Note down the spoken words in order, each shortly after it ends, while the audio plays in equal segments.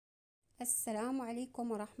السلام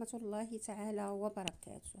عليكم ورحمة الله تعالى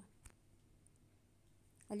وبركاته.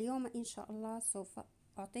 اليوم إن شاء الله سوف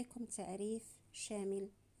أعطيكم تعريف شامل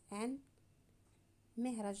عن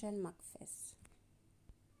مهرجان ماكفست.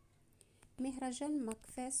 مهرجان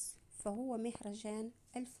ماكفست فهو مهرجان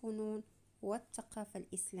الفنون والثقافة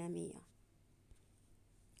الإسلامية،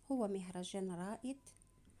 هو مهرجان رائد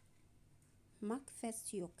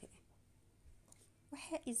ماكفست يوكي،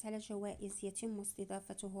 وحائز على جوائز يتم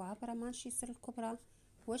استضافته عبر مانشستر الكبرى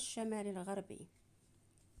والشمال الغربي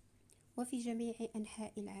وفي جميع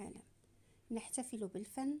أنحاء العالم. نحتفل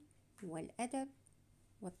بالفن والأدب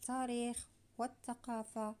والتاريخ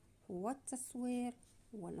والثقافة والتصوير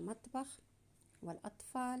والمطبخ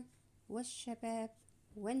والأطفال والشباب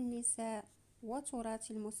والنساء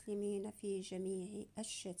وتراث المسلمين في جميع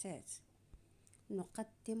الشتات.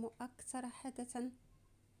 نقدم أكثر حدثا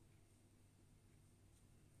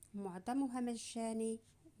معظمها مجاني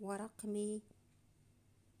ورقمي،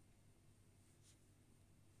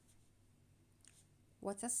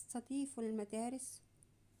 وتستضيف المدارس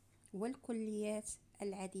والكليات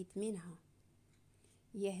العديد منها.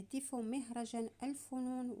 يهدف مهرجان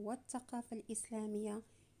الفنون والثقافة الإسلامية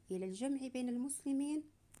إلى الجمع بين المسلمين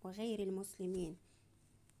وغير المسلمين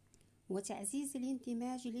وتعزيز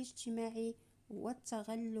الاندماج الاجتماعي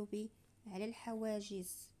والتغلب على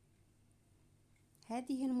الحواجز.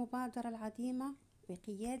 هذه المبادرة العظيمة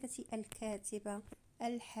بقيادة الكاتبة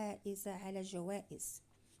الحائزة على جوائز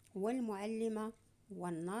والمعلمة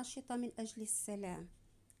والناشطة من أجل السلام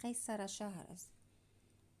قيصر شهرز،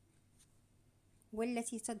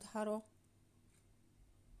 والتي تظهر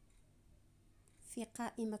في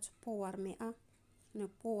قائمة بور 100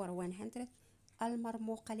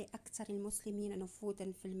 المرموقة لأكثر المسلمين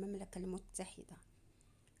نفوذا في المملكة المتحدة.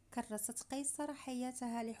 كرست قيصر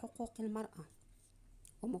حياتها لحقوق المرأة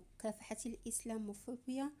ومكافحة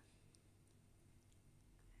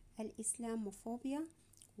الإسلاموفوبيا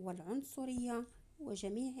والعنصرية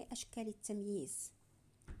وجميع أشكال التمييز.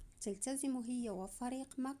 تلتزم هي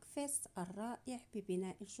وفريق ماكفست الرائع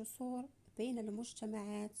ببناء الجسور بين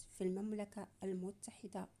المجتمعات في المملكة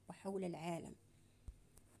المتحدة وحول العالم.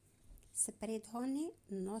 سبريد هوني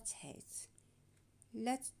نوت هيت.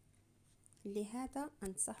 لهذا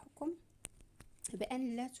أنصحكم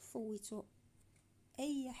بأن لا تفوتوا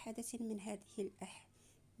أي حدث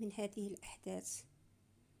من هذه الأحداث،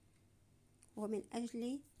 ومن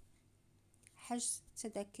أجل حجز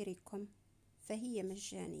تذاكركم فهي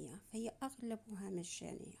مجانية، فهي أغلبها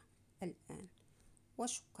مجانية الآن،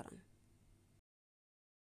 وشكرا.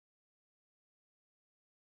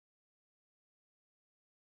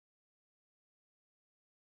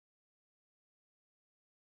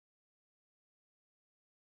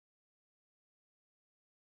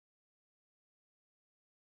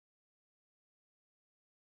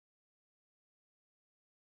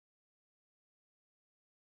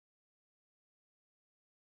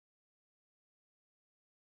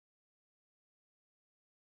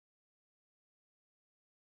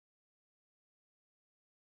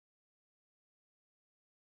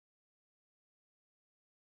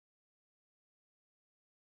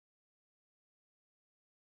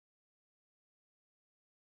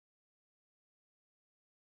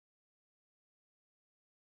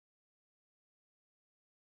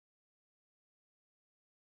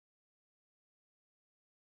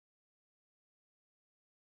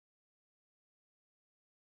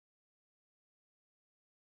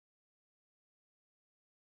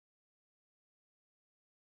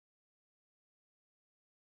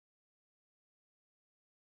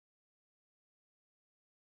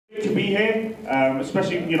 To be here,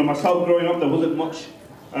 especially myself growing up, there wasn't much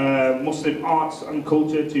Muslim arts and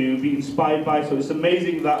culture to be inspired by. So it's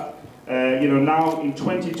amazing that now in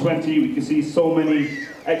 2020 we can see so many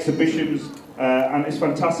exhibitions, and it's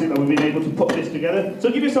fantastic that we've been able to put this together.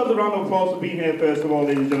 So give yourselves a round of applause for being here, first of all,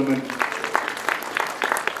 ladies and gentlemen.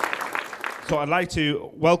 So I'd like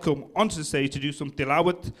to welcome onto the stage to do some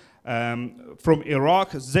tilawat from Iraq,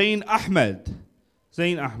 Zain Ahmed.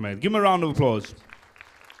 Zain Ahmed, give him a round of applause.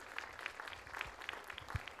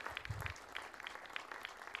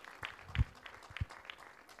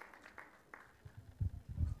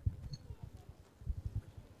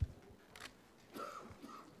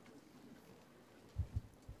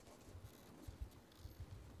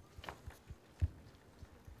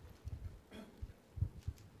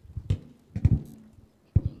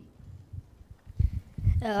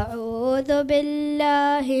 أعوذ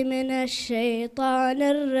بالله من الشيطان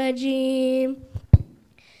الرجيم.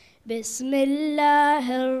 بسم الله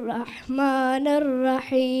الرحمن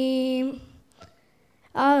الرحيم.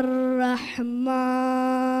 الرحمن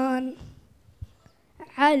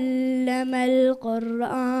علم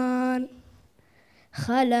القرآن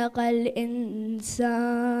خلق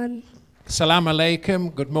الإنسان. Assalamu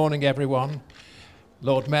alaikum, good morning everyone.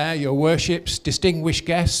 Lord Mayor, your worships, distinguished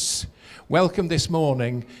guests, welcome this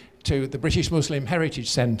morning to the British Muslim Heritage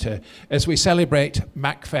Centre as we celebrate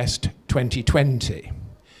Macfest 2020.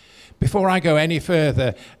 Before I go any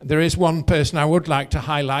further, there is one person I would like to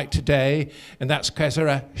highlight today, and that's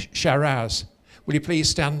Kezra Sharaz. Will you please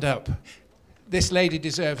stand up? This lady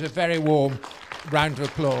deserves a very warm round of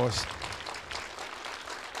applause.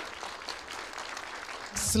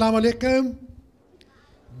 Assalamu alaikum.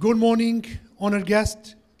 Good morning, honored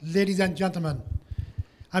guests, ladies and gentlemen.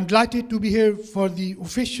 I'm delighted to be here for the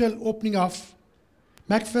official opening of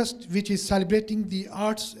Macfest, which is celebrating the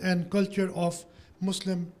arts and culture of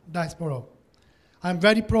Muslim diaspora. I'm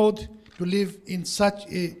very proud to live in such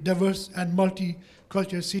a diverse and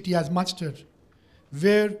multicultural city as Manchester,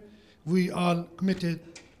 where we are committed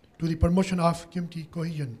to the promotion of community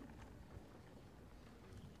cohesion.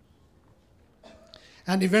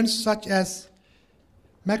 And events such as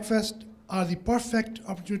Macfest are the perfect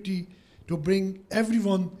opportunity to bring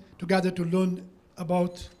everyone together to learn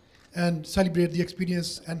about and celebrate the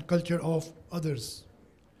experience and culture of others.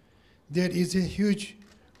 There is a huge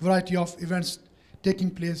variety of events taking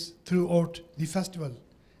place throughout the festival,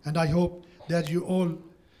 and I hope that you all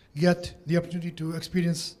get the opportunity to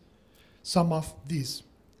experience some of these.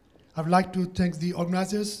 I would like to thank the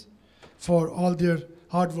organizers for all their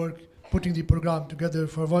hard work putting the program together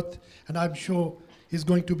for what, and I'm sure is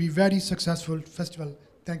going to be very successful festival.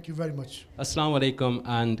 Thank you very much. Assalamu alaikum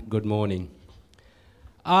and good morning.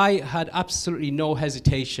 I had absolutely no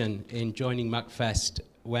hesitation in joining Macfest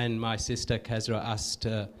when my sister Kezra asked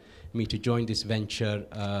me to join this venture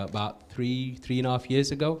about three and a half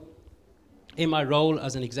years ago. In my role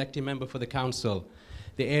as an executive member for the council,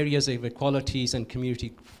 the areas of equalities and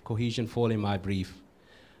community cohesion fall in my brief.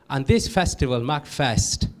 And this festival,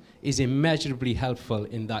 Macfest, is immeasurably helpful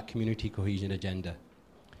in that community cohesion agenda.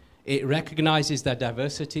 It recognizes the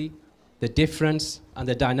diversity, the difference, and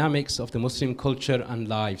the dynamics of the Muslim culture and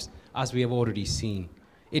lives, as we have already seen.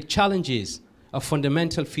 It challenges a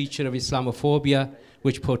fundamental feature of Islamophobia,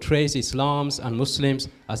 which portrays Islams and Muslims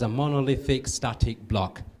as a monolithic, static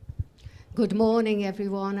bloc. Good morning,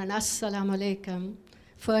 everyone, and assalamu alaikum.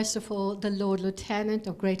 First of all, the Lord Lieutenant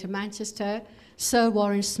of Greater Manchester, Sir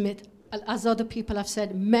Warren Smith, as other people have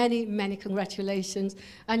said, many, many congratulations.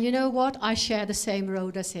 And you know what? I share the same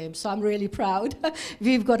road as him, so I'm really proud.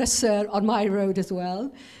 We've got a Sir on my road as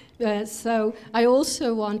well. So I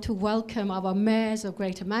also want to welcome our mayors of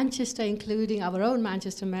Greater Manchester, including our own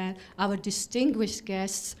Manchester Mayor, our distinguished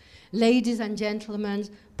guests, ladies and gentlemen,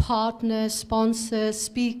 partners, sponsors,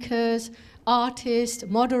 speakers, artists,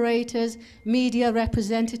 moderators, media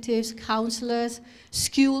representatives, councillors,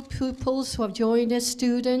 school pupils who have joined us,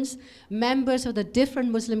 students, members of the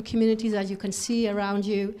different Muslim communities, as you can see around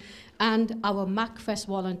you, and our Macfest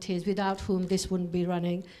volunteers, without whom this wouldn't be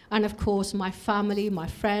running. And of course, my family, my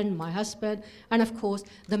friend, my husband, and of course,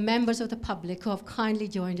 the members of the public who have kindly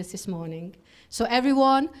joined us this morning. So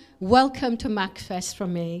everyone, welcome to Macfest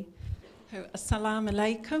from me. Assalamu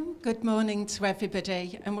alaikum. Good morning to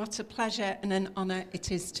everybody, and what a pleasure and an honour it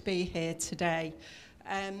is to be here today.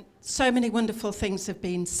 So many wonderful things have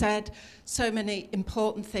been said, so many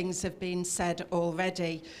important things have been said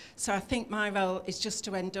already. So I think my role is just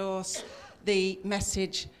to endorse the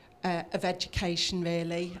message of education,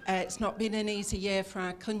 really. It's not been an easy year for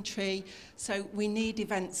our country, so we need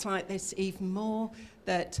events like this even more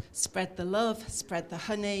that spread the love, spread the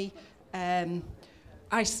honey.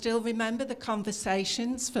 I still remember the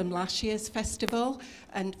conversations from last year's festival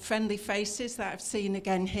and friendly faces that I've seen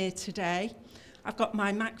again here today. I've got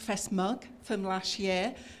my Macfest mug from last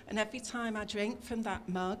year, and every time I drink from that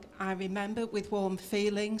mug, I remember with warm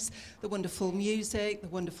feelings the wonderful music, the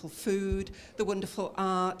wonderful food, the wonderful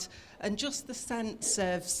art, and just the sense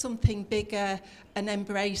of something bigger and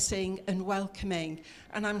embracing and welcoming.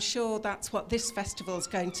 And I'm sure that's what this festival is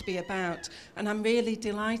going to be about. And I'm really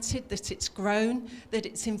delighted that it's grown, that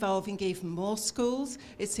it's involving even more schools,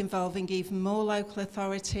 it's involving even more local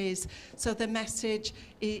authorities. So the message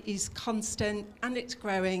is constant and it's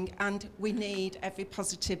growing, and we need every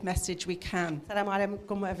positive message we can. Assalamu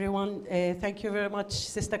alaikum, everyone. Thank you very much,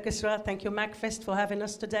 Sister Kisra. Thank you, Macfest, for having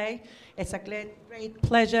us today. It's a great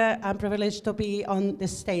pleasure and privilege to be on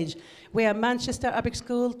this stage. We are Manchester Arabic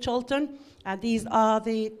School, Chiltern, and these are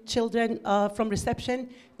the children from reception.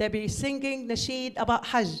 They'll be singing nasheed about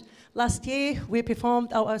Hajj. Last year, we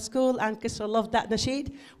performed our school, and Kisra loved that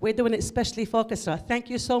nasheed. We're doing it especially for Kisra.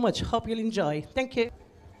 Thank you so much. Hope you'll enjoy. Thank you.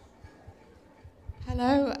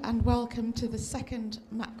 Hello and welcome to the second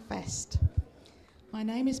Macfest. My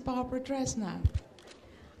name is Barbara Dresner.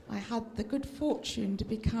 I had the good fortune to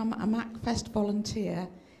become a Macfest volunteer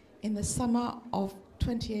in the summer of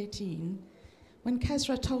 2018 when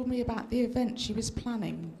Kezra told me about the event she was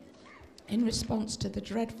planning in response to the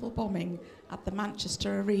dreadful bombing at the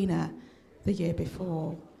Manchester Arena the year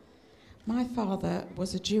before. My father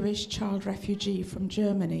was a Jewish child refugee from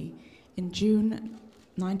Germany in June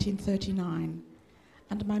 1939,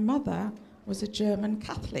 and my mother was a German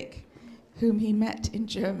Catholic whom he met in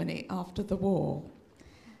Germany after the war.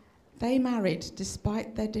 They married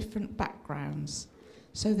despite their different backgrounds,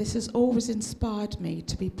 so this has always inspired me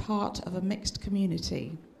to be part of a mixed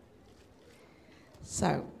community.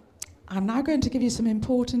 So, I'm now going to give you some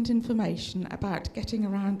important information about getting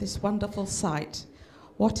around this wonderful site,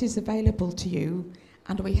 what is available to you,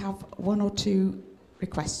 and we have one or two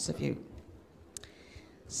requests of you.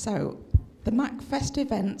 So, the Macfest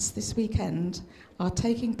events this weekend are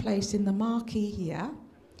taking place in the marquee here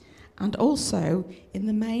and also in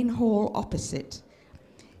the main hall opposite,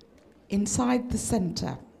 inside the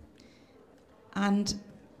centre. And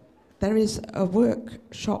there is a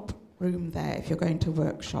workshop room there if you're going to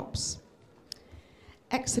workshops.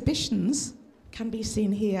 Exhibitions can be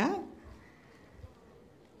seen here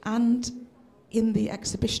and in the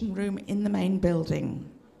exhibition room in the main building.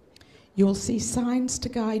 You'll see signs to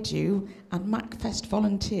guide you and Macfest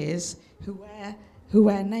volunteers who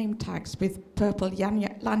wear name tags with purple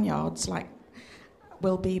lanyards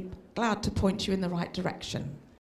will be glad to point you in the right direction.